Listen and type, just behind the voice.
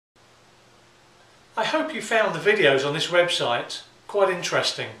I hope you found the videos on this website quite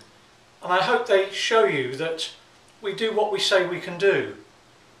interesting, and I hope they show you that we do what we say we can do.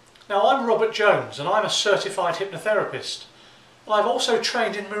 Now, I'm Robert Jones and I'm a certified hypnotherapist, and I've also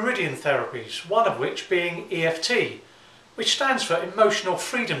trained in meridian therapies, one of which being EFT, which stands for Emotional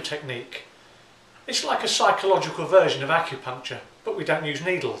Freedom Technique. It's like a psychological version of acupuncture, but we don't use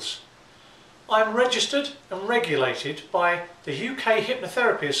needles. I'm registered and regulated by the UK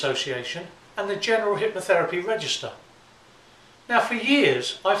Hypnotherapy Association and the General Hypnotherapy Register. Now, for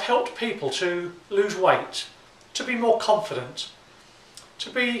years I've helped people to lose weight, to be more confident, to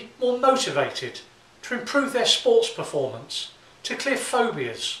be more motivated, to improve their sports performance, to clear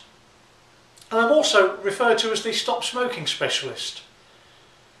phobias. And I'm also referred to as the stop smoking specialist.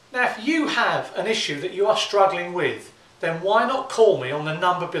 Now, if you have an issue that you are struggling with, then why not call me on the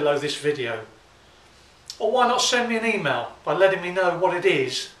number below this video? Or why not send me an email by letting me know what it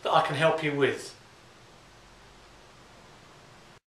is that I can help you with?